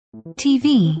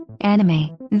TV, anime,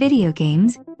 video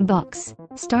games, books,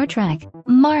 Star Trek,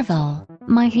 Marvel,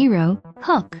 My Hero,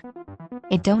 Hook.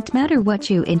 It don't matter what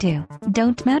you into,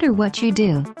 don't matter what you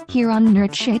do, here on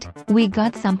Nerd Shit, we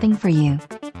got something for you.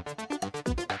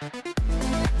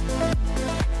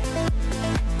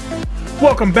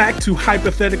 Welcome back to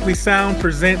Hypothetically Sound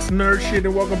presents Nerd Shit,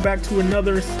 and welcome back to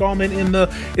another installment in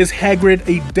the Is Hagrid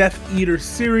a Deatheater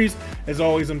series. As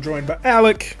always, I'm joined by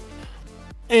Alec,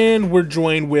 and we're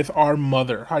joined with our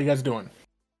mother. How you guys doing?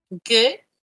 Good.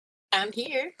 I'm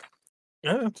here.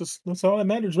 Yeah, that's all that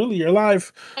matters, really. You're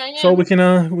alive. I So am.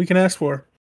 we can ask for.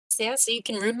 Yeah, so you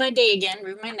can ruin my day again,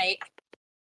 ruin my night.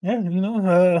 Yeah,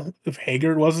 if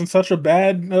Hagrid wasn't such a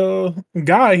bad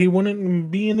guy, he wouldn't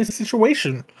be in this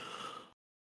situation.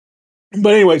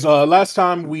 But anyways, last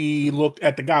time we looked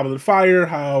at the Goblet of Fire,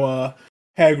 how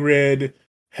Hagrid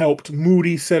helped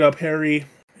Moody set up Harry.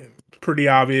 Pretty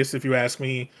obvious, if you ask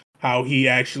me, how he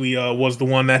actually was the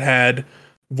one that had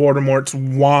Voldemort's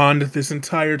wand this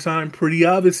entire time. Pretty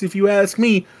obvious, if you ask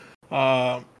me.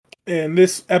 In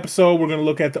this episode, we're going to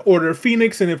look at the Order of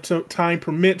Phoenix, and if time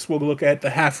permits, we'll look at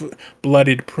the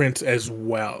Half-Blooded Prince as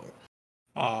well.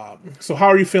 So how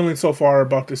are you feeling so far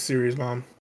about this series, Mom?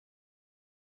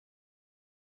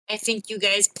 I think you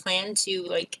guys plan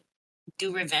to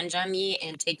do revenge on me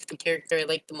and take the character I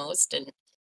like the most and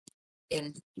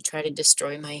try to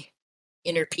destroy my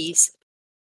inner peace.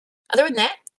 Other than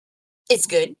that, it's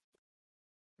good.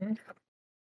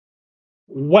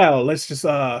 Well, let's just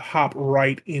hop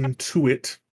right into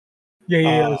it.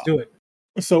 Yeah, let's do it.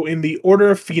 So in the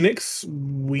Order of Phoenix,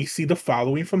 we see the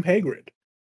following from Hagrid.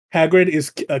 Hagrid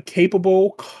is a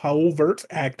capable, covert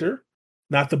actor,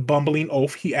 not the bumbling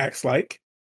oaf he acts like.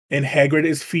 And Hagrid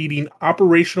is feeding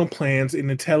operational plans and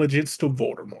intelligence to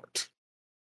Voldemort.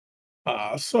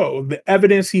 So the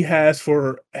evidence he has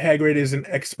for Hagrid is an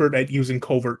expert at using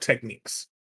covert techniques.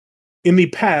 In the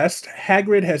past,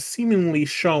 Hagrid has seemingly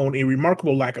shown a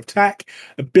remarkable lack of tact,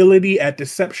 ability at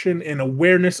deception, and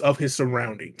awareness of his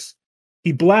surroundings.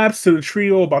 He blabs to the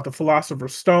trio about the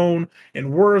Philosopher's Stone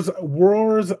and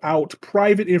roars out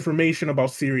private information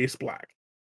about Sirius Black.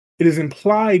 It is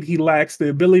implied he lacks the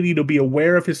ability to be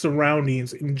aware of his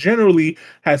surroundings and generally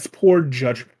has poor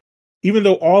judgment, even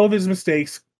though all of his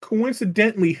mistakes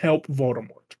coincidentally help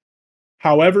Voldemort.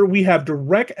 However, we have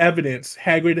direct evidence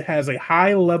Hagrid has a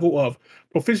high level of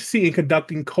proficiency in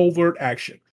conducting covert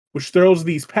action, which throws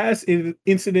these past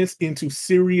incidents into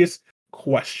serious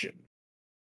question.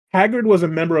 Hagrid was a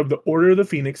member of the Order of the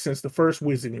Phoenix since the First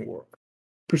Wizarding War.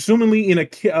 Presumably in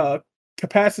a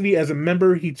capacity as a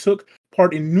member, he took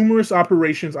part in numerous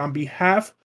operations on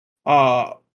behalf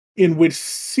in which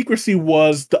secrecy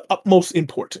was the utmost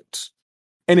importance,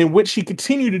 and in which he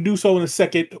continued to do so in the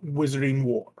Second Wizarding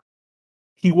War.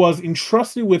 He was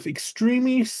entrusted with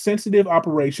extremely sensitive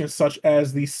operations such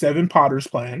as the Seven Potters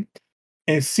Plan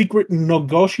and secret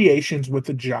negotiations with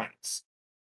the Giants.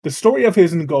 The story of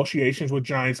his negotiations with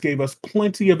Giants gave us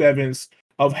plenty of evidence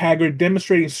of Hagrid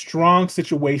demonstrating strong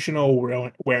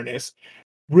situational awareness,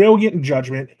 brilliant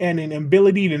judgment, and an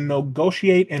ability to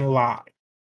negotiate and lie.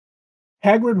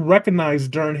 Hagrid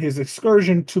recognized during his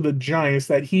excursion to the Giants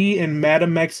that he and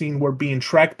Madame Maxine were being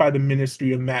tracked by the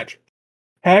Ministry of Magic.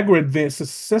 Hagrid then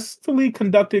successfully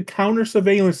conducted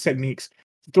counter-surveillance techniques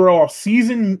to throw off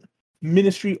seasoned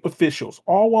Ministry officials,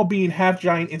 all while being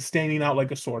half-giant and standing out like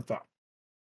a sore thumb.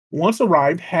 Once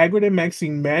arrived, Hagrid and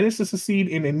Maxine managed to succeed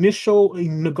in initial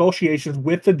negotiations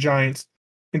with the Giants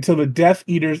until the Death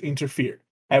Eaters interfered,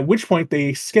 at which point they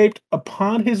escaped.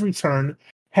 Upon his return,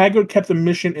 Hagrid kept the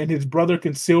mission and his brother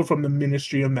concealed from the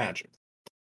Ministry of Magic.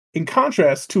 In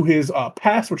contrast to his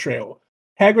past betrayal,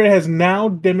 Hagrid has now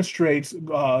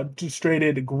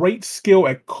demonstrated great skill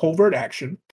at covert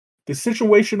action, the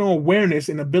situational awareness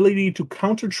and ability to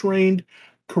counter-trained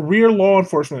career law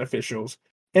enforcement officials,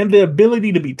 and the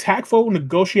ability to be tactful,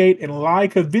 negotiate, and lie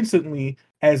convincingly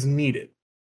as needed.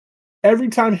 Every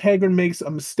time Hagrid makes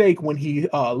a mistake when he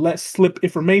lets slip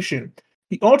information,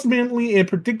 he ultimately and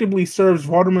predictably serves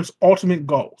Voldemort's ultimate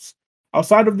goals.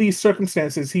 Outside of these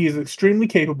circumstances, he is extremely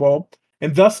capable,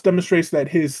 and thus demonstrates that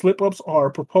his slip-ups are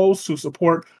proposed to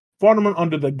support Voldemort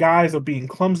under the guise of being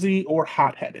clumsy or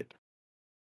hot-headed.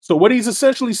 So what he's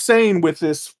essentially saying with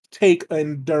this take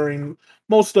and during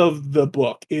most of the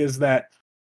book is that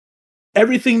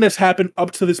everything that's happened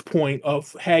up to this point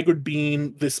of Hagrid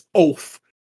being this oaf,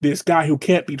 this guy who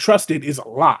can't be trusted, is a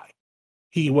lie.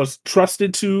 He was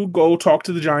trusted to go talk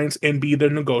to the Giants and be their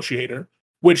negotiator,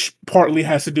 which partly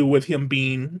has to do with him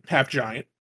being half-giant,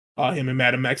 him and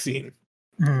Madame Maxine.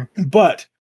 Mm-hmm. But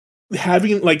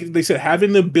having, like they said,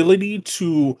 having the ability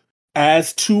to,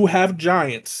 as two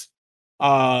half-giants,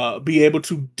 be able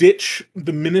to ditch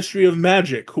the Ministry of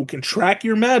Magic, who can track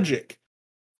your magic,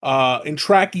 and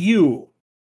track you.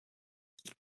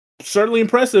 Certainly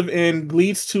impressive, and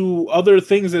leads to other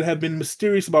things that have been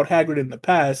mysterious about Hagrid in the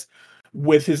past,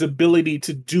 with his ability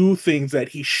to do things that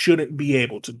he shouldn't be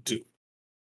able to do.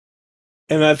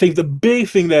 And I think the big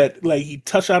thing that like he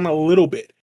touched on a little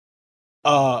bit,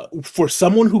 for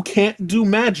someone who can't do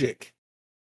magic,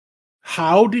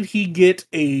 how did he get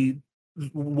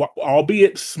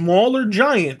albeit smaller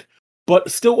giant,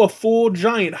 but still a full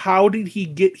giant? How did he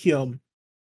get him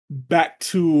back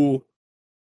to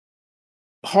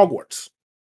Hogwarts?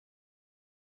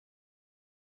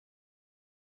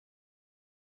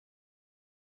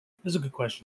 That's a good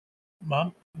question.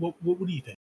 Mom, what do you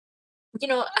think? You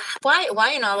know,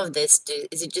 why in all of this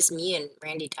is it just me and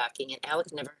Randy talking, and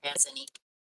Alex never has any?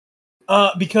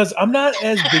 Because I'm not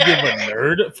as big of a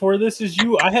nerd for this as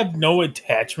you. I have no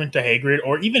attachment to Hagrid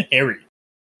or even Harry.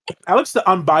 Alex, the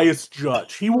unbiased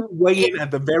judge, he will weigh in at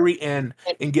the very end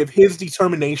and give his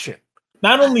determination.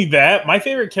 Not only that, my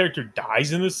favorite character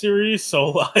dies in the series, so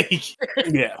like,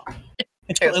 Yeah,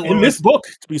 True. in this book,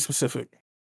 to be specific.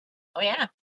 Oh yeah.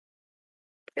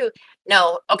 True.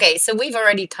 No, okay, so we've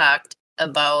already talked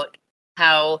about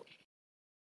how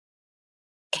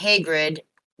Hagrid,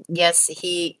 yes,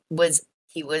 he was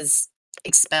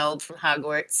expelled from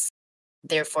Hogwarts,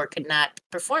 therefore could not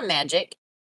perform magic.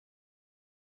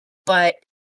 But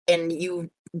and you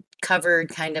covered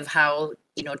kind of how,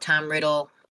 Tom Riddle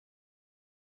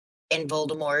and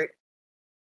Voldemort,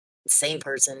 same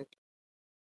person,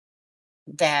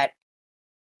 that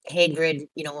Hagrid,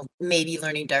 maybe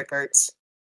learning dark arts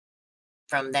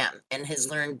from them, and has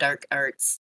learned dark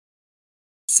arts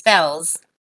spells,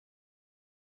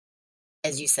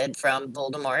 as you said, from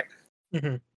Voldemort.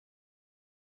 Mm-hmm.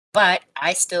 But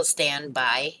I still stand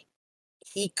by,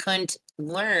 he couldn't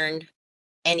learn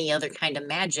any other kind of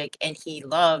magic, and he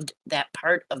loved that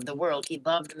part of the world. He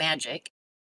loved magic.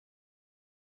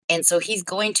 And so he's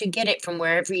going to get it from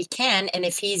wherever he can. And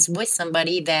if he's with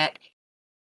somebody that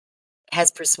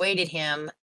has persuaded him,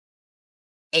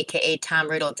 aka Tom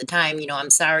Riddle at the time, I'm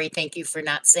sorry, thank you for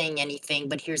not saying anything,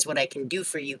 but here's what I can do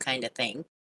for you, kind of thing.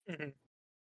 Mm-hmm.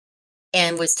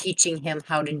 And was teaching him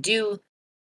how to do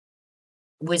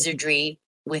wizardry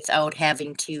without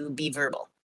having to be verbal.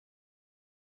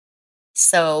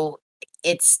 So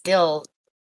it's still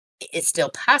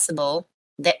possible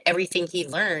that everything he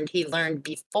learned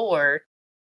before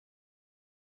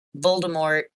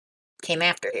Voldemort came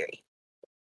after Harry,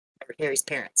 or Harry's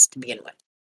parents to begin with.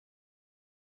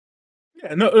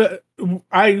 Yeah, no,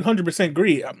 I 100%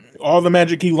 agree. All the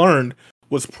magic he learned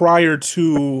was prior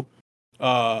to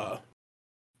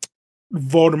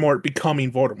Voldemort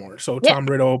becoming Voldemort. So Yeah. Tom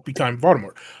Riddle became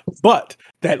Voldemort. But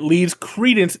that leads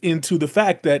credence into the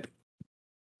fact that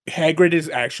Hagrid is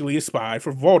actually a spy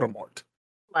for Voldemort.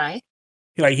 Why?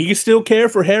 Like, he can still care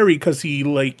for Harry because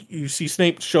you see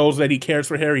Snape shows that he cares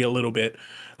for Harry a little bit.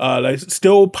 Like, it's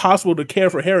still possible to care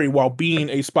for Harry while being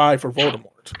a spy for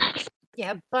Voldemort.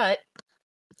 Yeah, but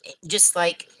just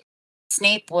like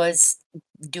Snape was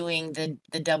doing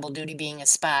the double duty being a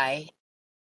spy,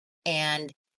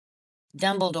 and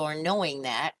Dumbledore knowing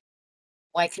that,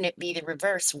 why couldn't it be the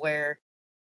reverse where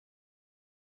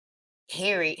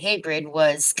Hagrid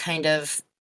was kind of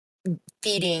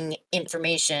feeding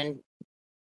information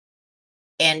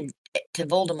and to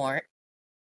Voldemort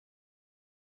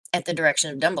at the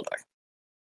direction of Dumbledore?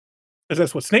 Because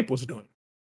that's what Snape was doing.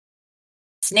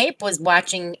 Snape was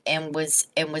watching and was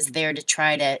there to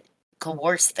try to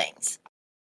coerce things.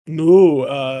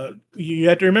 No, you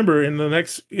have to remember in the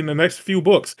next few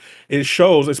books, it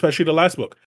shows, especially the last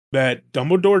book, that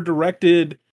Dumbledore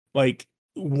directed, like,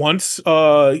 once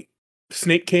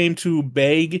Snape came to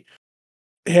beg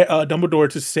Dumbledore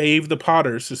to save the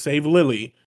Potters, to save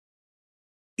Lily,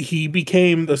 he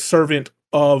became the servant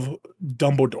of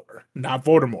Dumbledore, not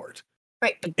Voldemort.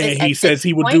 Right, but And he says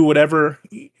he would do whatever.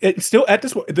 Still at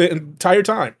this point, the entire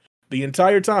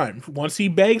time, once he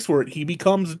begs for it, he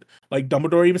becomes, like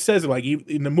Dumbledore even says it. Like,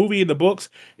 in the movie, in the books,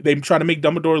 they try to make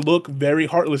Dumbledore look very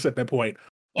heartless at that point.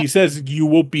 Yeah. He says, "You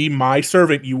will be my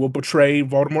servant. You will betray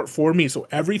Voldemort for me." So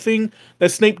everything that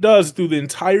Snape does through the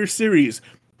entire series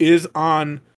is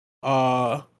on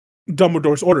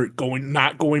Dumbledore's order,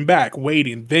 not going back,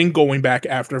 waiting, then going back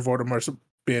after Voldemort's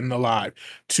been alive,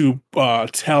 to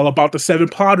tell about the Seven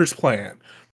Potters plan,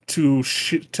 to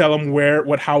tell them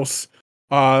what house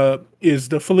is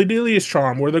the Filadelius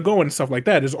charm, where they're going, and stuff like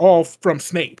that is all from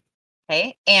Snape.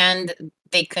 Okay, and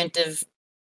they couldn't have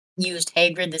used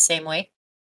Hagrid the same way?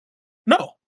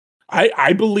 No,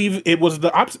 I believe it was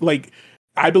the opposite. Like,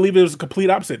 I believe it was the complete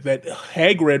opposite. That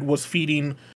Hagrid was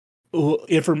feeding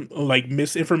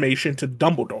misinformation to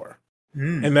Dumbledore,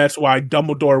 and that's why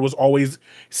Dumbledore was always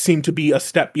seemed to be a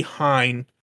step behind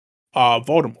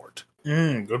Voldemort.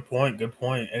 Good point. Good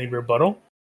point. Any rebuttal?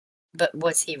 But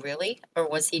was he really? Or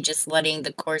was he just letting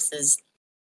the courses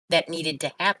that needed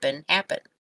to happen,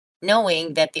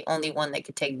 knowing that the only one that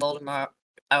could take Voldemort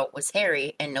out was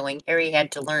Harry, and knowing Harry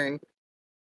had to learn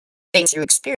things through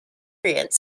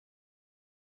experience.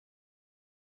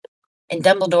 And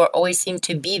Dumbledore always seemed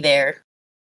to be there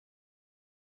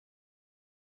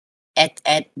at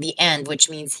the end, which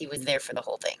means he was there for the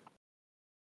whole thing.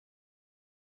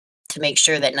 To make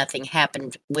sure that nothing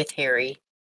happened with Harry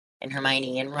and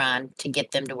Hermione and Ron to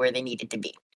get them to where they needed to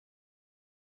be.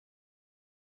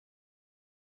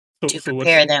 To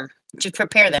prepare them.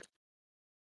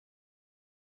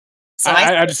 So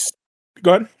I just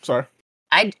go ahead. Sorry.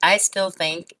 I still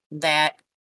think that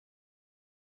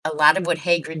a lot of what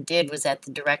Hagrid did was at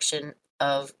the direction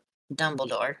of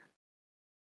Dumbledore.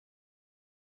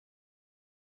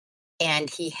 And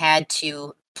he had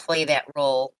to play that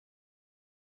role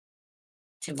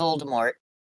to Voldemort.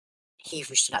 He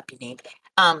should not be named.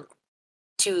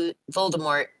 To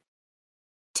Voldemort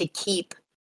to keep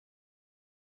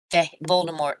the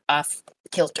Voldemort off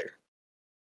kilter.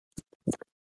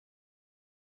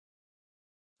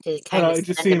 To kind of It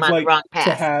just send him seems on the like wrong to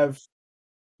path. have,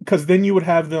 because then you would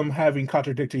have them having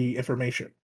contradictory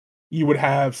information. You would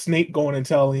have Snape going and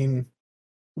telling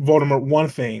Voldemort one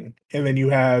thing, and then you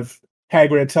have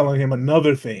Hagrid telling him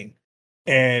another thing.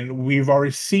 And we've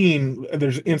already seen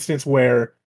there's an instance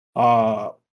where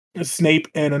Snape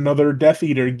and another Death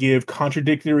Eater give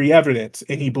contradictory evidence,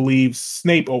 and he believes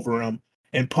Snape over him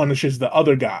and punishes the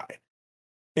other guy.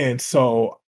 And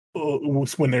so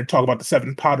when they're talking about the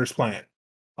Seven Potters plan,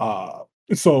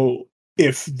 so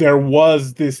if there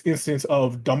was this instance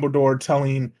of Dumbledore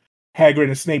telling Hagrid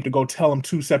and Snape to go tell him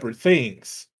two separate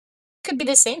things, Could be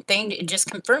the same thing. It just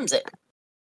confirms it.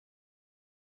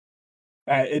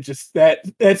 it just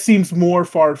that seems more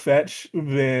far fetched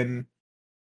than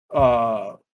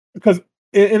because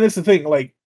and it's the thing,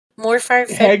 like More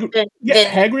far-fetched than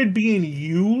Hagrid being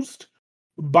used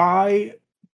by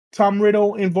Tom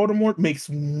Riddle and Voldemort makes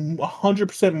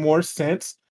 100% more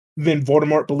sense than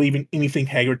Voldemort believing anything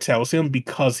Hagrid tells him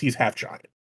because he's half giant.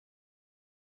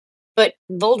 But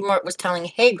Voldemort was telling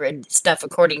Hagrid stuff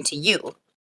according to you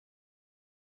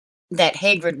that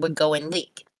Hagrid would go and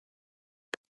leak.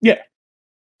 Yeah.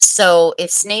 So if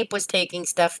Snape was taking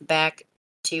stuff back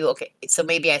to, okay, so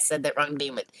maybe I said that wrong to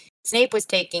begin with. Snape was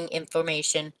taking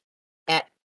information at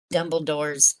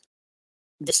Dumbledore's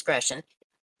discretion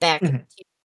back Mhm.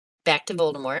 back to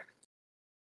Voldemort,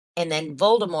 and then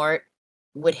Voldemort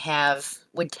would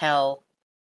tell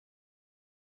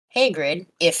Hagrid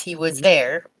if he was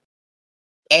there,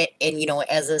 and you know,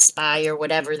 as a spy or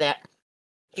whatever, that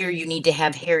here you need to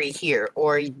have Harry here,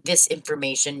 or this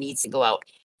information needs to go out,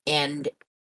 and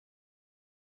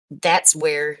that's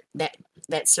where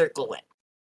that circle went.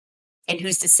 And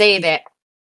who's to say that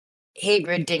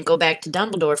Hagrid didn't go back to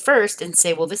Dumbledore first and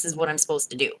say, well, this is what I'm supposed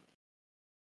to do.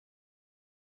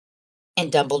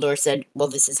 And Dumbledore said, well,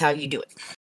 this is how you do it.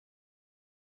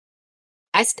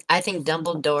 I think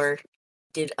Dumbledore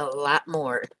did a lot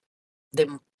more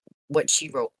than what she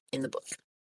wrote in the book.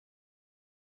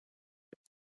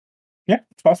 Yeah,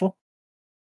 it's possible.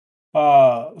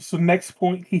 So next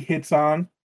point he hits on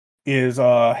is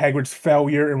Hagrid's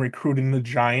failure in recruiting the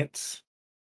giants.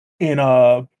 He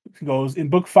goes in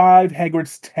book 5,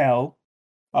 Hagrid's Tell.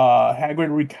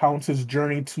 Hagrid recounts his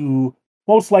journey to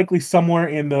most likely somewhere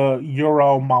in the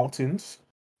Ural Mountains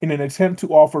in an attempt to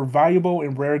offer valuable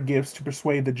and rare gifts to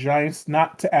persuade the giants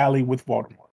not to ally with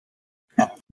Voldemort.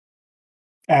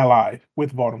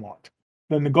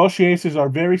 The negotiations are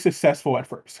very successful at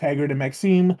first. Hagrid and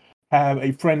Maxime have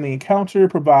a friendly encounter,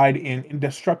 provide an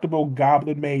indestructible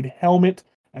goblin-made helmet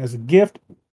as a gift,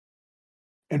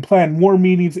 and plan more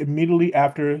meetings immediately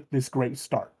after this great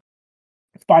start.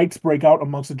 Fights break out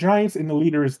amongst the giants, and the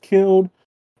leader is killed.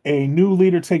 A new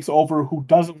leader takes over who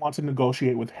doesn't want to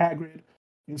negotiate with Hagrid.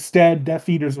 Instead, Death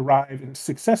Eaters arrive and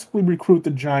successfully recruit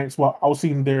the giants while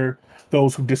ousting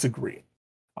those who disagree.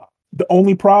 The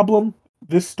only problem,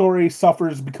 this story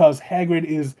suffers because Hagrid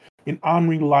is an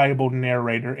unreliable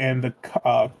narrator, and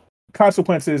the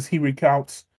consequences he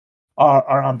recounts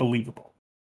are unbelievable.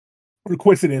 The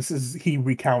coincidences he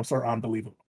recounts are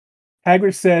unbelievable.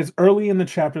 Hagrid says early in the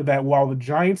chapter that while the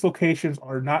giants' locations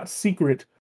are not secret,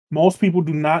 most people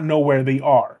do not know where they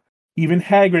are. Even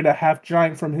Hagrid, a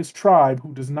half-giant from his tribe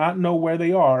who does not know where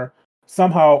they are,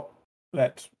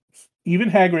 even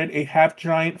Hagrid, a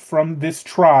half-giant from this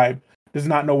tribe, does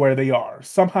not know where they are.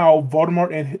 Somehow,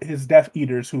 Voldemort and his Death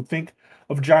Eaters, who think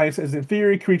of giants as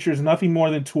inferior creatures, nothing more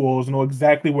than tools, know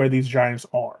exactly where these giants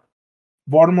are.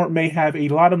 Voldemort may have a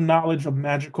lot of knowledge of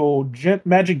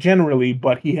magic generally,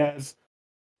 but he has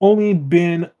only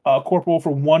been a corporal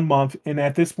for 1 month, and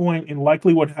at this point, and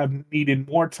likely would have needed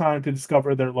more time to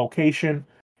discover their location,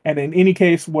 and in any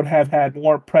case, would have had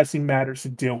more pressing matters to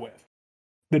deal with.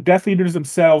 The Death Eaters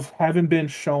themselves haven't been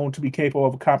shown to be capable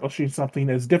of accomplishing something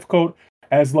as difficult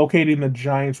as locating the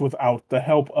giants without the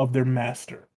help of their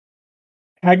master.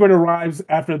 Hagrid arrives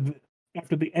after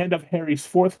the end of Harry's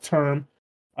fourth term,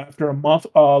 after a month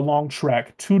long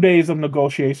trek, 2 days of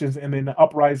negotiations, and then an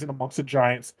uprising amongst the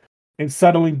giants. And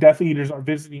suddenly, Death Eaters are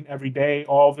visiting every day.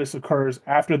 All of this occurs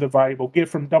after the valuable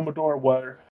gift from Dumbledore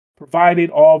were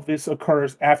provided. All of this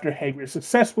occurs after Hagrid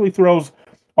successfully throws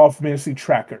off Ministry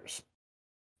trackers.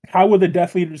 How would the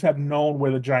Death Eaters have known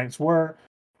where the giants were?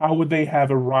 How would they have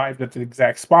arrived at the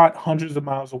exact spot, hundreds of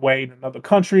miles away in another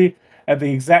country, at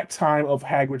the exact time of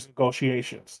Hagrid's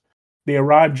negotiations? They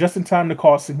arrived just in time to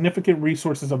cost significant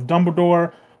resources of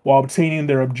Dumbledore while obtaining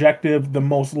their objective. The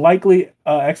most likely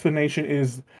explanation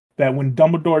is that when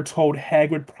Dumbledore told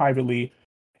Hagrid privately,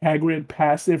 Hagrid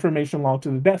passed the information along to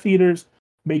the Death Eaters,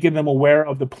 making them aware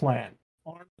of the plan.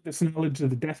 Armed with this knowledge, the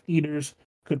Death Eaters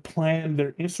could plan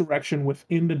their insurrection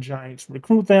within the giants,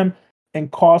 recruit them,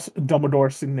 and cost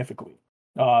Dumbledore significantly.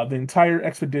 The entire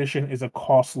expedition is a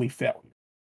costly failure.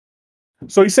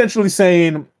 So essentially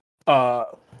saying,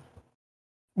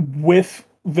 with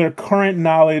their current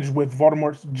knowledge, with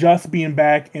Voldemort just being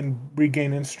back and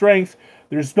regaining strength,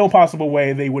 there's no possible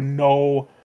way they would know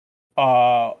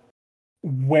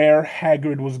where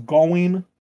Hagrid was going.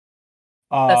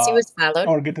 Plus, he was followed.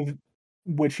 Or get to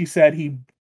which he said he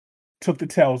took the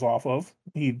tails off of.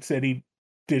 He said he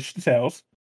ditched the tails.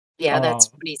 Yeah,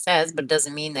 that's what he says, but it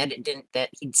doesn't mean that that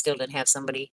he still didn't have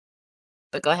somebody.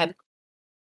 But go ahead.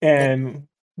 And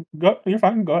you're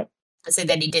fine. Go ahead. I said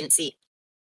that he didn't see.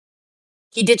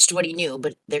 He ditched what he knew,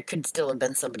 but there could still have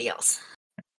been somebody else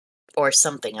or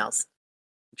something else.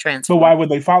 So why would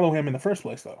they follow him in the first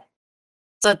place, though?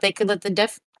 So that they could let the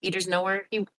Death Eaters know where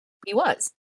he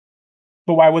was.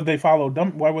 But why would they follow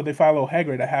Why would they follow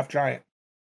Hagrid, a half giant?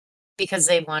 Because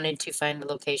they wanted to find the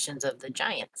locations of the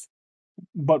giants.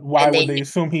 But why would they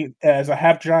assume he, as a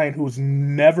half giant who's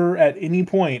never at any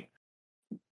point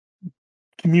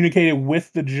communicated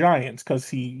with the giants, because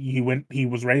he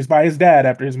was raised by his dad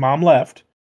after his mom left.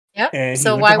 Yep. And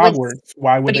so why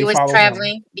would they follow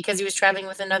traveling him? because he was traveling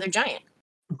with another giant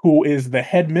who is the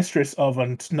headmistress of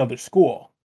another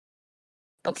school.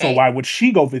 Okay. So why would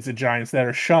she go visit giants that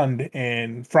are shunned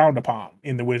and frowned upon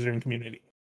in the wizarding community?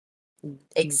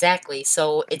 Exactly.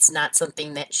 So it's not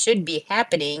something that should be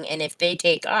happening. And if they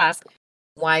take off,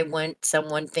 why wouldn't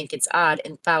someone think it's odd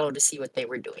and follow to see what they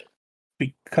were doing?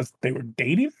 Because they were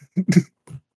dating.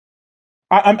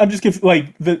 I'm just giving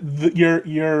like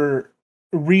your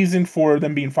reason for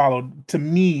them being followed to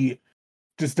me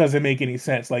just doesn't make any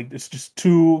sense. Like it's just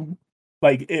too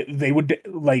they would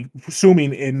like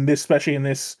assuming in this, especially in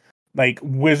this like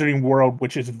wizarding world,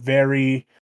 which is very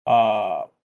I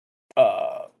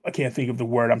can't think of the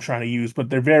word I'm trying to use, but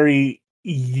they're very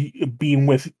being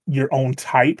with your own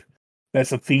type.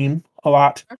 That's a theme a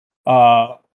lot.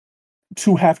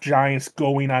 Two half giants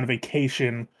going on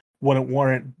vacation wouldn't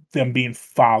warrant them being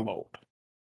followed,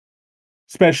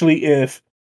 especially if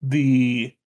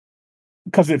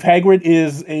because if Hagrid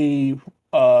is a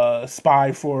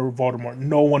spy for Voldemort,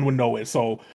 no one would know it.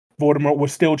 So Voldemort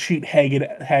would still treat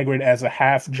Hagrid as a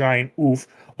half giant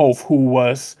oaf who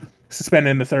was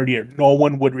suspended in the third year. No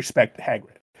one would respect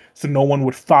Hagrid, so no one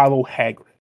would follow Hagrid.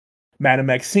 Madame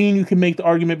Maxine, you can make the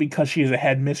argument because she is a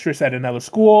headmistress at another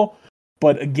school,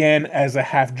 but again, as a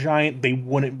half giant, they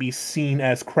wouldn't be seen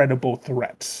as credible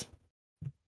threats.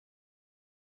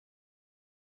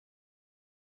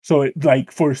 So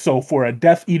for a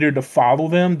Death Eater to follow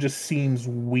them just seems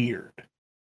weird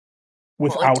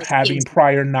without having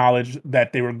prior knowledge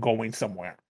that they were going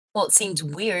somewhere. Well, it seems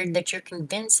weird that you're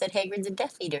convinced that Hagrid's a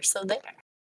Death Eater, so there.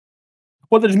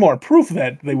 Well, there's more proof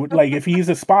that they would like if he's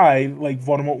a spy, like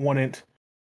Voldemort wouldn't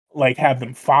like have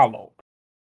them followed.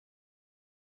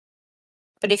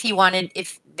 But if they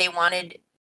wanted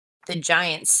the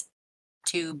giants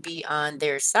to be on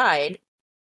their side,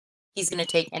 he's going to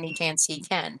take any chance he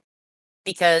can.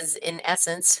 Because in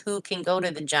essence, who can go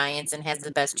to the giants and has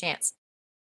the best chance?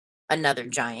 Another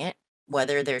giant,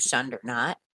 whether they're shunned or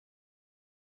not.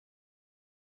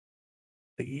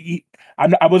 I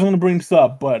wasn't going to bring this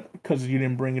up, but because you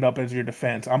didn't bring it up as your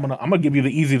defense, I'm gonna give you the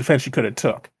easy defense you could have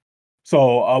took.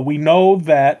 So we know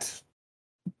that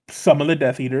some of the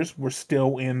Death Eaters were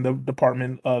still in the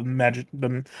Department of Magic,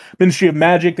 the Ministry of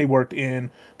Magic. They worked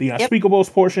in the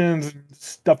Unspeakables portions,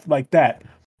 stuff like that.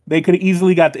 They could have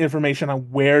easily got the information on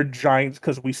where giants,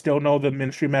 because we still know the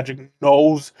Ministry of Magic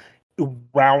knows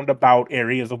roundabout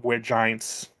areas of where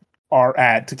giants are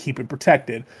at to keep it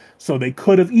protected. So they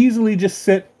could have easily just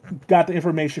got the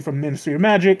information from Ministry of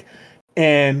Magic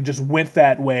and just went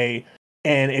that way.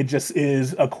 And it just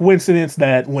is a coincidence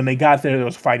that when they got there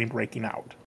was fighting breaking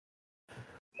out.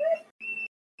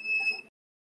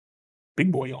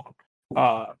 Big boy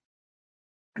on.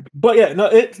 But yeah, no,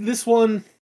 this one,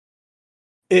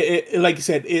 like you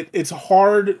said, it's a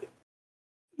hard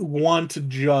one to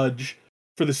judge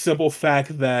for the simple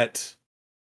fact that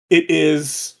it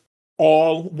is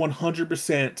all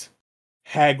 100%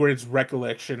 Hagrid's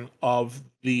recollection of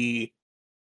the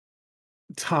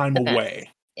time away.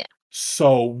 Yeah.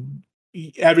 So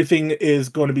everything is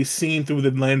going to be seen through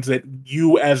the lens that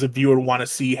you as a viewer want to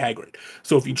see Hagrid.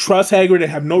 So if you trust Hagrid and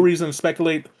have no reason to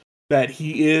speculate that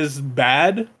he is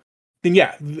bad, then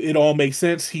yeah, it all makes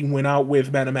sense. He went out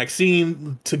with Madame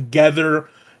Maxine together.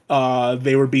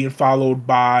 They were being followed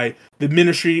by the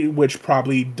Ministry, which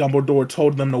probably Dumbledore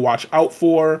told them to watch out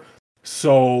for.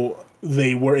 So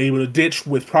they were able to ditch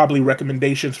with probably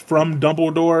recommendations from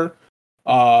Dumbledore.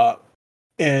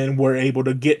 And were able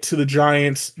to get to the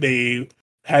giants. They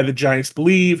had the giants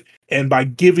leave, and by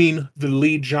giving the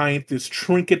lead giant this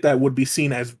trinket that would be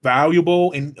seen as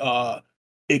valuable, and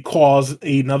it caused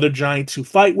another giant to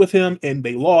fight with him, and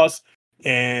they lost.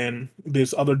 And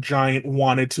this other giant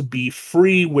wanted to be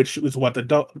free, which is what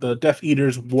the Death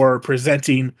Eaters were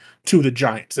presenting to the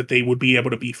giants, that they would be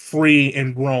able to be free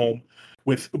in Rome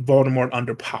with Voldemort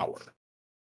under power.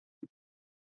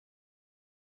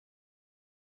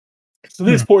 So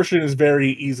this portion is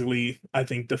very easily, I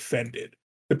think, defended,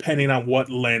 depending on what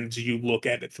lens you look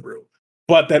at it through.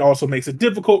 But that also makes it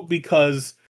difficult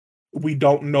because we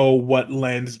don't know what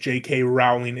lens J.K.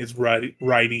 Rowling is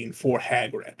writing for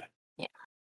Hagrid. Yeah.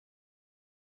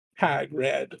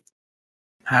 Hagrid.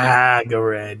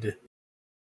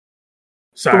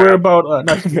 Sorry. So we're about,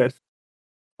 not good.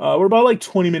 We're about like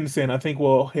 20 minutes in. I think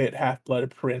we'll hit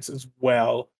Half-Blood Prince as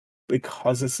well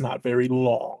because it's not very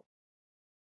long.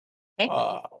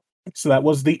 Okay. So that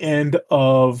was the end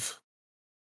of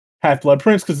Half-Blood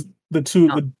Prince, because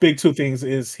the big two things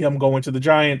is him going to the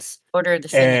Giants Order of the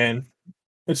Phoenix.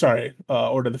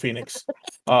 Order of the Phoenix.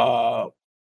 It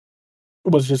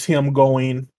was just him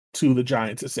going to the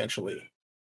Giants essentially.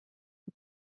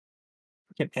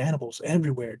 Freaking animals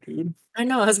everywhere, dude. I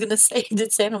know. I was gonna say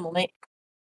it's Animal Night.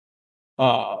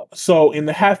 So in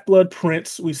the Half-Blood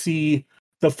Prince, we see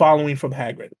the following from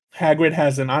Hagrid. Hagrid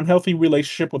has an unhealthy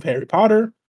relationship with Harry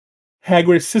Potter.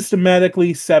 Hagrid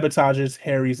systematically sabotages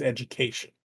Harry's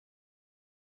education.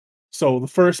 So the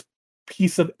first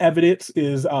piece of evidence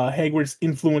is Hagrid's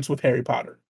influence with Harry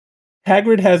Potter.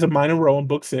 Hagrid has a minor role in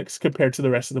Book 6 compared to the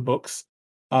rest of the books.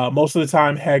 Most of the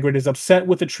time, Hagrid is upset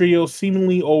with the trio,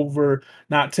 seemingly over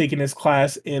not taking his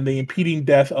class and the impending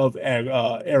death of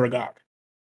Aragog.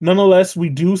 Nonetheless, we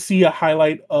do see a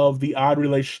highlight of the odd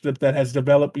relationship that has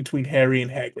developed between Harry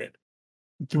and Hagrid.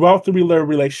 Throughout the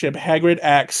relationship, Hagrid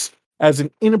acts as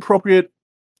an inappropriate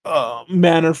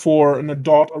manner for an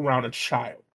adult around a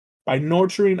child. By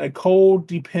nurturing a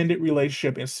codependent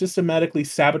relationship and systematically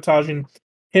sabotaging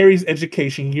Harry's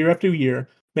education year after year,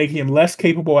 making him less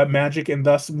capable at magic and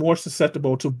thus more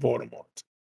susceptible to Voldemort.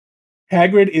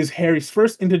 Hagrid is Harry's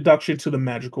first introduction to the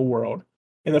magical world,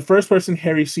 and the first person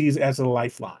Harry sees as a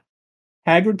lifeline.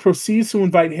 Hagrid proceeds to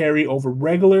invite Harry over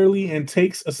regularly and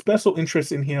takes a special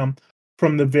interest in him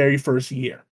from the very first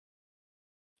year.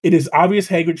 It is obvious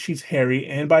Hagrid treats Harry,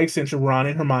 and by extension Ron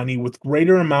and Hermione, with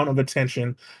greater amount of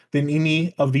attention than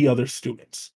any of the other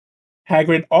students.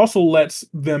 Hagrid also lets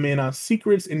them in on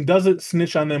secrets and doesn't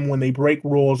snitch on them when they break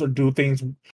rules or do things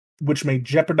which may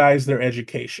jeopardize their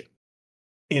education.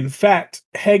 In fact,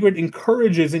 Hagrid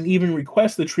encourages and even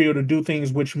requests the trio to do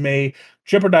things which may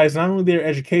jeopardize not only their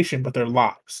education, but their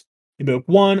lives. In Book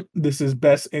 1, this is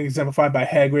best exemplified by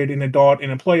Hagrid, an adult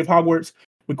and employee of Hogwarts,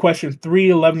 who questions 3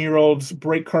 11-year-olds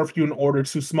break curfew in order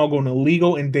to smuggle an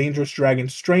illegal and dangerous dragon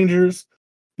to strangers.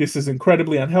 This is an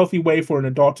incredibly unhealthy way for an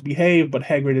adult to behave, but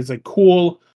Hagrid is a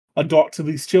cool adult to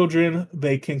these children.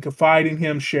 They can confide in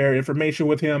him, share information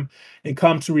with him, and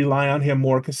come to rely on him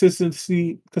more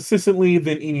consistently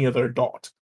than any other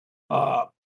adult.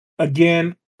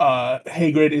 Hagrid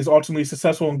is ultimately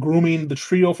successful in grooming the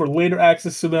trio for later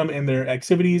access to them and their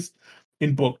activities.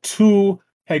 In Book 2,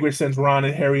 Hagrid sends Ron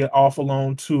and Harry off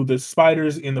alone to the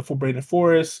spiders in the Forbidden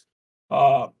Forest,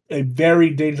 a very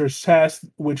dangerous task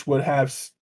which would have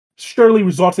surely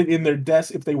resulted in their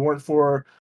deaths if they weren't for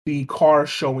the car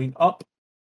showing up.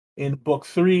 In book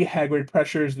 3, Hagrid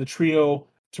pressures the trio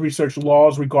to research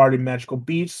laws regarding magical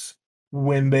beasts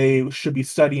when they should be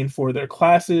studying for their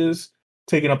classes,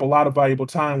 taking up a lot of valuable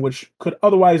time, which could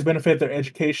otherwise benefit their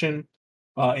education.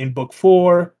 In book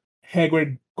 4,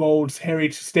 Hagrid goads Harry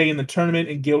to stay in the tournament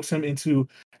and guilts him into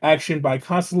action by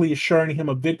constantly assuring him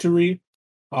of victory.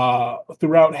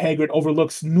 Throughout, Hagrid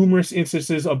overlooks numerous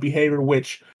instances of behavior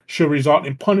which should result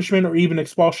in punishment or even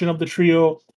expulsion of the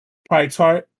trio,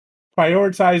 priori-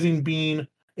 prioritizing being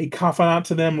a confidant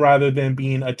to them rather than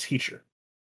being a teacher.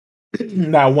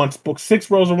 Now, once book 6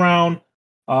 rolls around,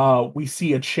 we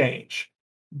see a change.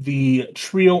 The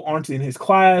trio aren't in his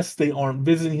class, they aren't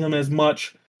visiting him as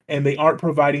much, and they aren't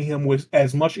providing him with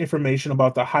as much information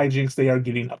about the hijinks they are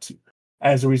getting up to.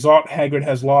 As a result, Hagrid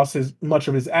has lost much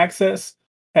of his access.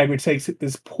 Hagrid takes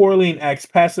this poorly and acts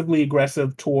passively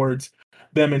aggressive towards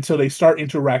them until they start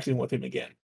interacting with him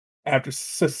again. After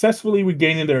successfully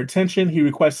regaining their attention, he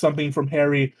requests something from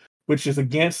Harry, which is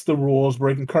against the rules,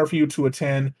 breaking curfew to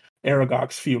attend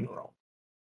Aragog's funeral.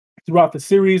 Throughout the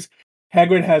series,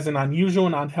 Hagrid has an unusual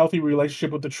and unhealthy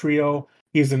relationship with the trio.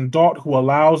 He is an adult who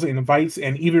allows, invites,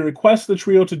 and even requests the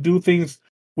trio to do things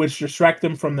which distract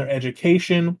them from their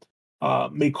education,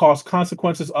 may cause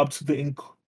consequences up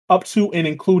to and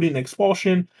including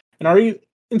expulsion, and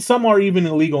some are even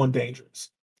illegal and dangerous.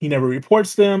 He never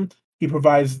reports them. He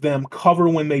provides them cover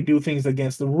when they do things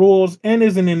against the rules, and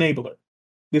is an enabler.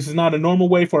 This is not a normal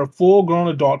way for a full-grown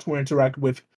adult to interact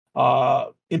with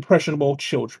impressionable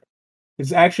children.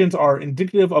 His actions are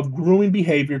indicative of grooming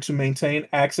behavior to maintain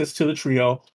access to the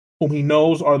trio, whom he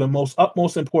knows are the most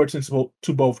utmost importance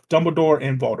to both Dumbledore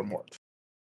and Voldemort.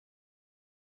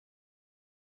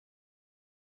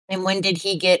 And when did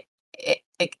he get?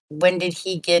 When did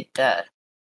he get?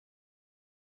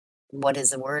 What is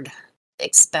the word?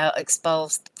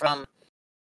 Expelled from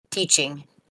teaching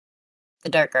the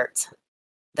dark arts.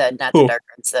 Not the Who? dark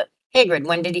arts. The Hagrid.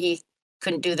 When did he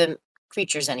couldn't do the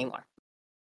creatures anymore?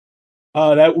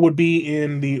 That would be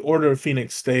in the Order of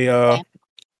Phoenix. They Okay.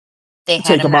 They had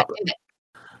take him him not out. do that.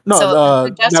 No, So it was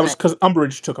an that was adjustment. because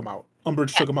Umbridge took him out.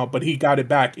 Umbridge Yeah. took him out, but he got it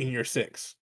back in year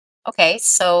 6. Okay,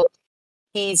 so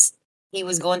he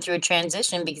was going through a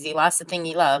transition because he lost the thing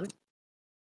he loved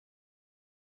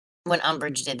when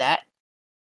Umbridge did that.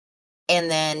 And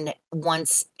then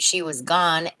once she was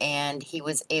gone and he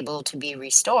was able to be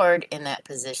restored in that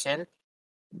position,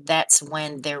 that's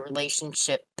when their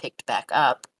relationship picked back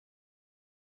up.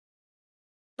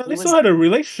 No, He they still was had a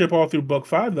relationship all through book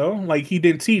 5, though. Like, he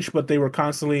didn't teach, but they were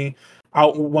constantly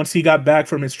out. Once he got back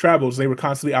from his travels, they were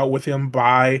constantly out with him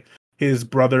by his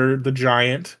brother, the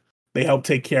giant. They helped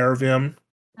take care of him.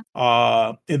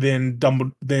 And then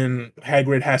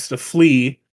Hagrid has to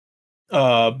flee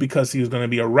because he was going to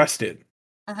be arrested,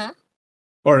 uh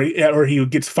or he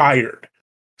gets fired,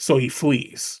 so he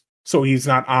flees. So he's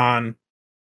not on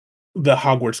the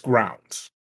Hogwarts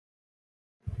grounds.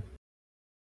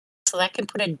 so that can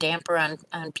put a damper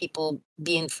on people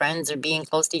being friends or being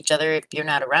close to each other if you're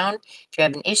not around, if you're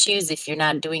having issues, if you're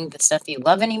not doing the stuff you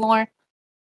love anymore.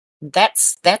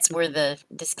 That's where the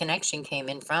disconnection came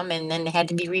in from, and then it had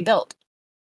to be rebuilt.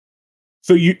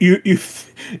 So you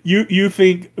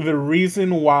think the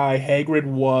reason why Hagrid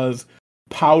was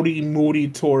pouty, moody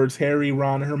towards Harry,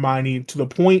 Ron, and Hermione to the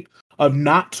point of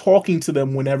not talking to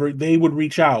them whenever they would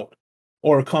reach out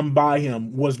or come by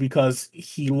him was because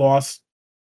he lost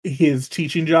his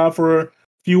teaching job for a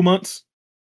few months?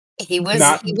 He was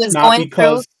Not he was not going through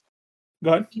because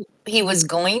go ahead. he was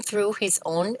going through his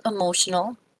own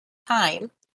emotional time,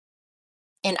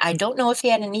 and I don't know if he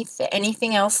had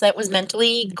anything else that was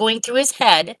mentally going through his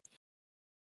head,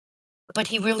 but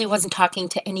he really wasn't talking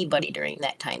to anybody during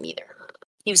that time either.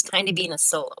 He was kind of being a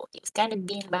solo. He was kind of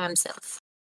being by himself.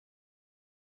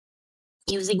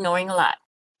 He was ignoring a lot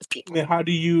of people. Then how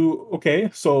do you okay,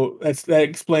 so that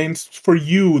explains for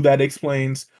you, that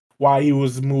explains why he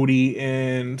was moody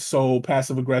and so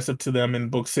passive aggressive to them in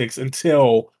book 6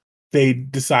 until they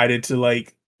decided to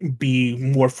like be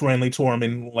more friendly to him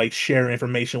and like share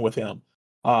information with him.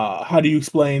 How do you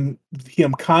explain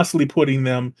him constantly putting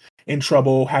them in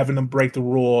trouble, having them break the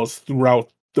rules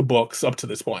throughout the books up to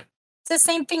this point? It's the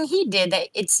same thing he did. That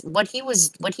it's what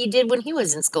he did when he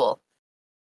was in school.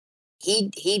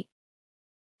 He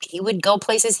he would go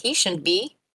places he shouldn't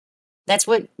be. That's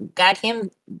what got him,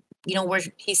 where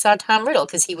he saw Tom Riddle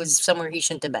because he was somewhere he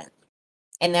shouldn't have been.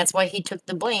 And that's why he took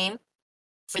the blame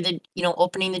for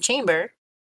opening the chamber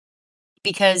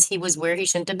because he was where he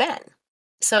shouldn't have been.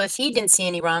 So if he didn't see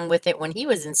any wrong with it when he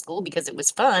was in school because it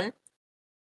was fun,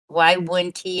 why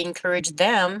wouldn't he encourage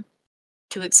them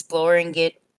to explore and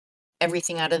get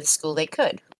everything out of the school they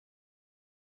could.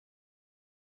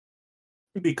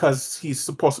 Because he's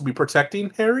supposed to be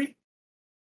protecting Harry.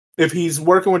 If he's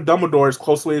working with Dumbledore as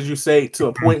closely as you say, to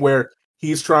a point where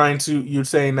he's trying to, you're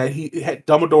saying that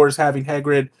Dumbledore is having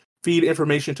Hagrid feed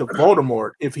information to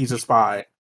Voldemort if he's a spy.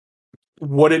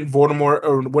 Wouldn't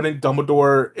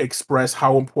Dumbledore express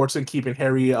how important keeping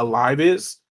Harry alive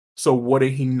is? So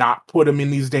wouldn't he not put him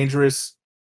in these dangerous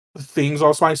things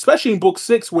all fine, especially in book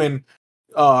 6 when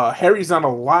Harry's not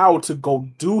allowed to go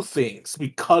do things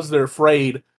because they're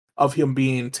afraid of him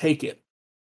being taken.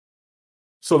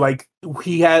 So like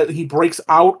he breaks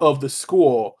out of the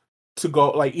school to go,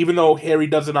 like, even though Harry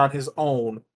does it on his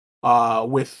own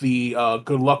with the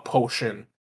good luck potion,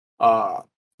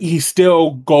 he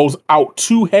still goes out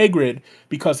to Hagrid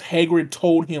because Hagrid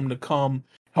told him to come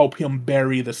help him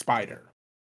bury the spider,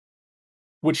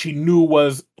 which he knew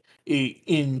was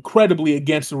incredibly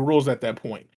against the rules at that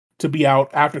point, to be out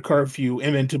after curfew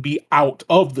and then to be out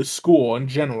of the school in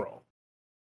general.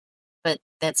 But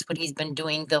that's what he's been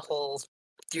doing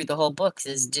through the whole books,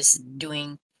 is just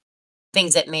doing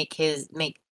things that make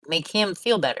him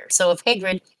feel better. So if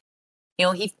Hagrid,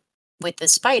 he with the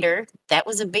spider, that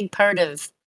was a big part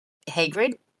of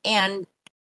Hagrid, and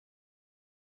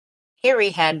Harry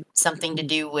had something to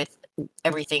do with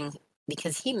everything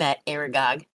because he met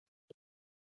Aragog.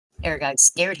 Aragog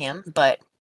scared him, but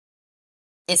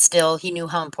it's still, he knew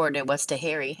how important it was to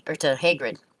Harry, or to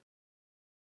Hagrid.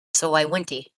 So why wouldn't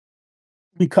he?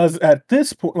 Because at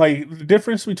this point, like, the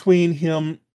difference between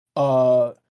him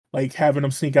like having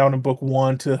him sneak out in book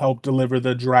 1 to help deliver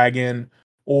the dragon,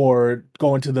 or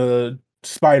going to the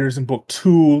spiders in book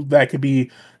 2, that could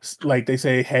be, like, they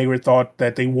say Hagrid thought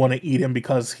that they want to eat him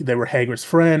because they were Hagrid's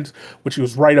friends, which he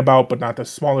was right about, but not the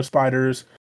smaller spiders.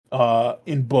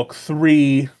 In book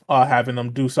 3, having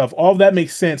them do stuff, all of that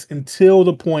makes sense until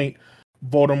the point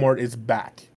Voldemort is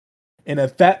back. And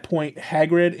at that point,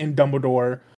 Hagrid and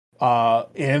Dumbledore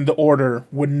and the Order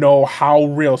would know how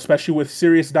real, especially with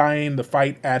Sirius dying, the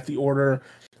fight at the Order,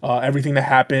 everything that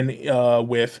happened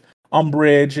with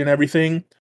Umbridge and everything.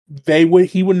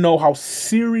 He would know how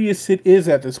serious it is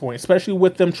at this point, especially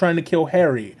with them trying to kill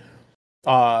Harry.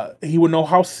 He would know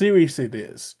how serious it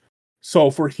is.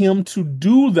 So for him to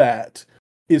do that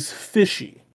is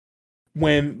fishy.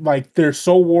 When, like, they're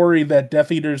so worried that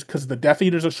Death Eaters, because the Death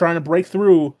Eaters are trying to break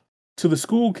through to the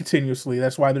school continuously.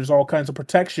 That's why there's all kinds of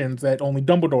protections that only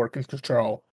Dumbledore can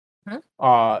control.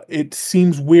 It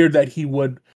seems weird that he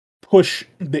would push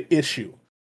the issue.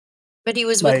 But he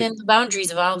was within the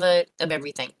boundaries of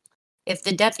everything. If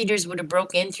the Death Eaters would have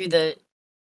broke in through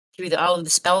all of the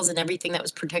spells and everything that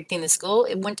was protecting the school,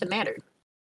 it wouldn't have mattered.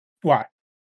 Why?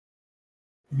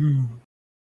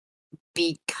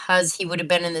 Because he would have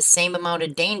been in the same amount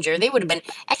of danger. They would have been,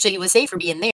 actually, he was safer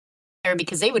being there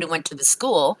because they would have went to the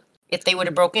school. If they would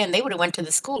have broke in, they would have went to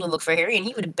the school to look for Harry, and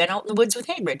he would have been out in the woods with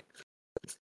Hagrid.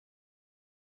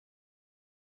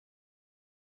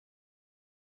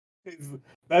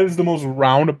 That is the most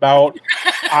roundabout.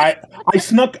 I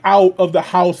snuck out of the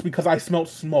house because I smelled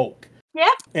smoke. Yeah.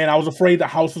 And I was afraid the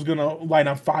house was gonna light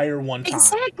on fire one time.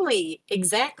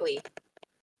 Exactly.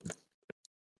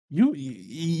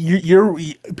 You're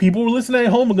people listening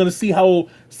at home are gonna see how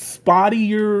spotty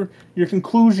your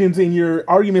conclusions and your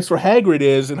arguments for Hagrid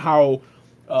is, and how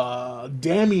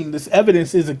damning this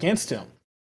evidence is against him.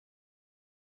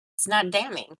 It's not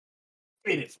damning.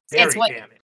 It is very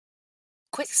damning.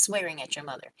 Quit swearing at your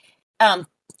mother.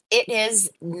 It is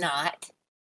not.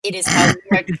 It is how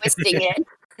you are twisting it.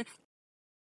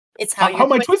 It's how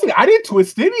am I twisting it? I didn't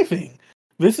twist anything.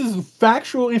 This is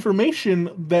factual information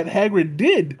that Hagrid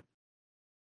did.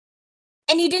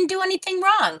 And he didn't do anything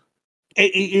wrong.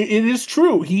 It is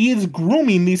true. He is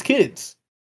grooming these kids.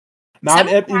 Not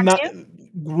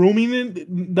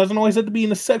grooming doesn't always have to be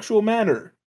in a sexual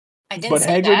manner. I didn't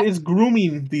say Hagrid that. is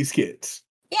grooming these kids.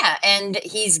 Yeah, and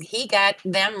he got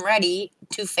them ready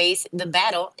to face the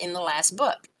battle in the last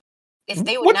book. If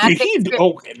they would what not did he do?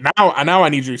 Okay, now I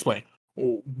need you to explain.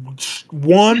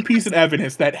 One piece of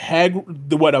evidence that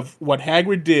what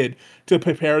Hagrid did to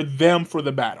prepare them for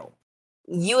the battle.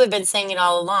 You have been saying it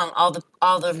all along.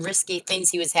 All the risky things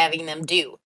he was having them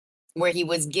do, where he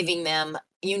was giving them,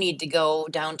 you need to go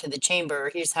down to the chamber.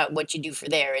 Here's what you do for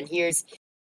there, and here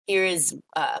is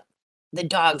the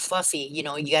dog Fluffy. You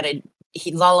gotta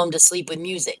lull him to sleep with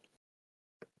music.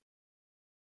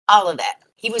 All of that.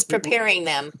 He was preparing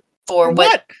them for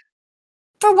what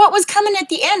was coming at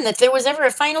the end, if there was ever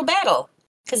a final battle.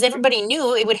 Because everybody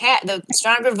knew it would the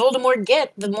stronger Voldemort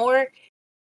get, the more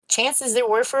chances there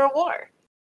were for a war.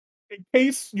 in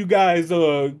case you guys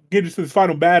get into this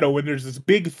final battle and there's this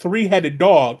big 3-headed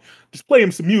dog, just play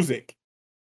him some music.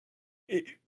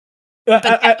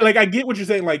 I get what you're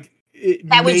saying. Like, it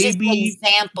That was just an maybe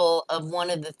example of one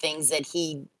of the things that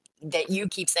you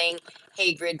keep saying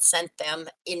Hagrid sent them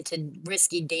into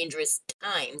risky, dangerous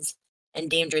times and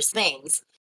dangerous things.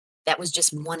 That was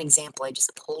just one example I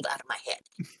just pulled out of my head.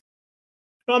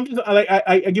 no, I'm just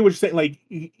I get what you're saying. Like,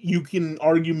 you can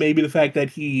argue maybe the fact that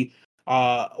he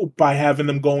by having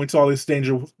them go into all these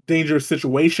dangerous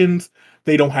situations,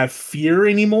 they don't have fear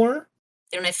anymore.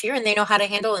 They don't have fear and they know how to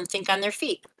handle and think on their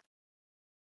feet.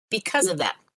 Because of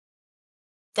that.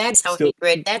 That's how Still-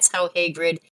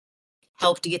 Hagrid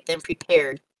helped to get them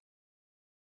prepared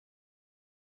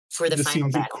for the This final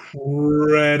seems battle.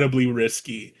 incredibly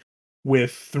risky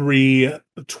with 3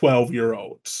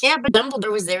 12-year-olds. Yeah, but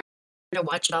Dumbledore was there to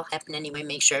watch it all happen anyway,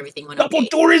 make sure everything went okay.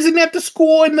 Dumbledore isn't at the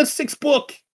school in the 6th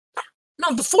book.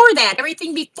 No, before that,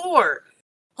 everything before.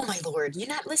 Oh my lord, you're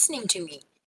not listening to me.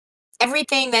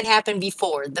 Everything that happened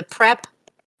before, the prep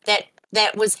that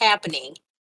was happening,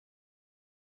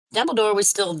 Dumbledore was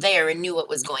still there and knew what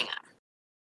was going on.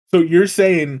 So you're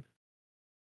saying,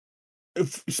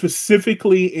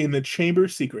 specifically in the Chamber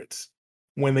of Secrets,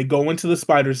 when they go into the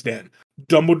spider's den,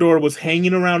 Dumbledore was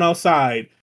hanging around outside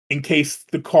in case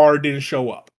the car didn't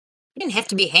show up. He didn't have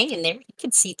to be hanging there. He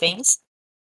could see things.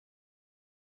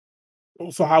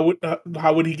 So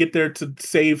how would he get there to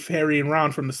save Harry and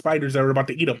Ron from the spiders that were about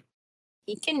to eat him?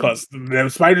 He can Because the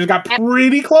spiders got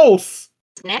pretty close.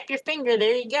 snap your finger.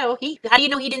 There you go. How do you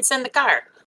know he didn't send the car?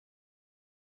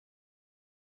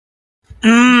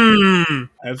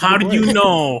 How did you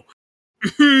know?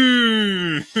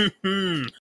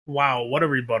 Wow, what a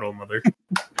rebuttal, Mother.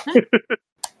 Good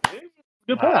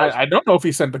point. I don't know if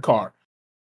he sent the car.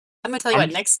 I'm gonna tell you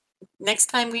what. Next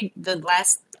time the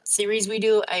last series we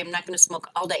do, I am not gonna smoke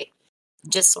all day,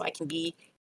 just so I can be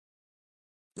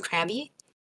crabby.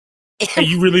 Hey,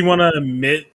 you really want to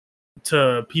admit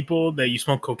to people that you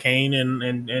smoke cocaine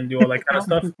and do all that kind of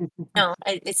stuff? No,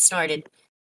 it snorted.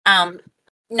 No,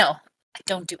 I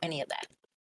don't do any of that.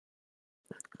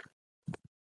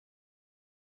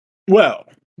 Well,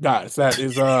 guys, that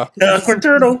is Awkward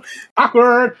turtle.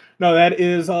 awkward. No, that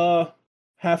is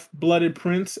Half-Blooded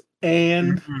Prince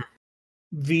and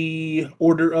the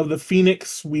Order of the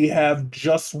Phoenix. We have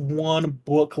just one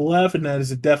book left, and that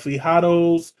is Deathly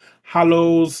Hallows.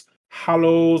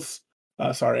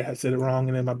 Sorry, I said it wrong,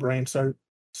 and then my brain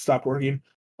stopped working.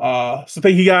 So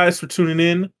thank you guys for tuning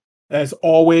in. As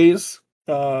always,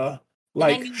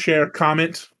 share,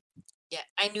 comment. Yeah,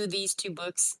 I knew these two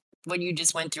books, what you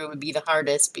just went through, would be the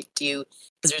hardest to, because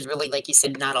there's really, like you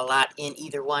said, not a lot in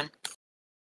either one.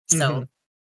 So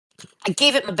I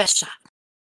gave it my best shot.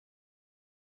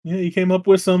 Yeah, you came up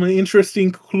with some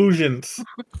interesting conclusions.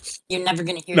 You're never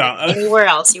going to hear that anywhere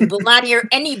else. You will not hear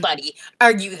anybody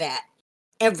argue that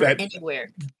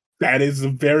anywhere. That is a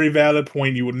very valid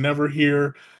point. You would never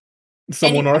hear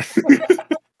someone argue.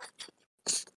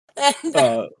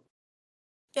 That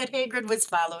Hagrid was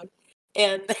followed,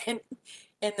 and then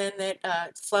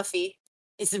that Fluffy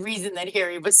is the reason that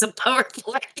Harry was so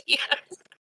powerful at the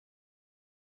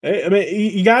end. I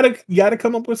mean, you gotta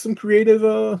come up with some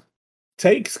creative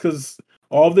takes, because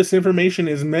all of this information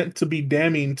is meant to be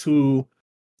damning to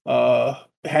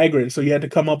Hagrid. So you had to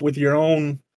come up with your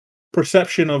own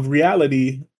perception of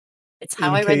reality. It's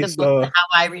how I read the book and how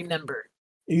I remember.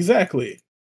 Exactly.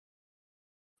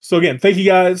 So again, thank you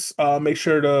guys. Make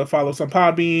sure to follow us on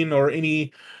Podbean or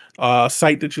any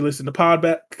site that you listen to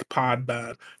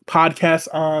podcasts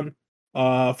on.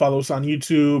 Follow us on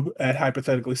YouTube at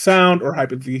Hypothetically Sound or I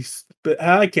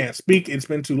can't speak. It's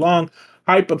been too long.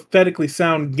 Hypothetically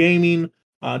Sound Gaming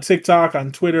on TikTok,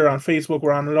 on Twitter, on Facebook.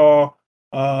 We're on it all.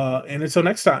 And until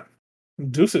next time,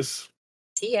 deuces.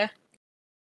 See ya.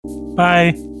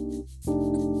 Bye.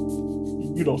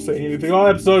 You don't say anything all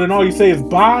episode, and all you say is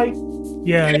bye.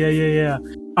 Yeah.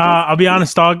 I'll be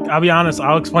honest, dog.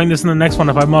 I'll explain this in the next one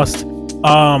if I must.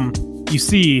 You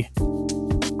see,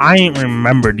 I ain't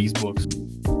remember these books.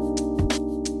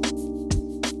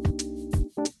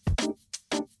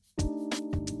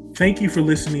 Thank you for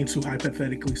listening to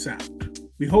Hypothetically Sound.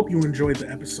 We hope you enjoyed the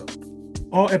episode.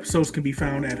 All episodes can be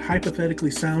found at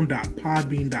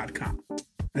hypotheticallysound.podbean.com,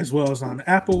 as well as on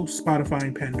Apple, Spotify,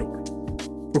 and Pandora.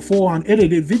 For full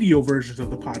unedited video versions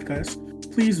of the podcast,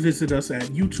 please visit us at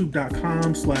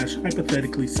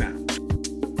youtube.com/hypotheticallysound.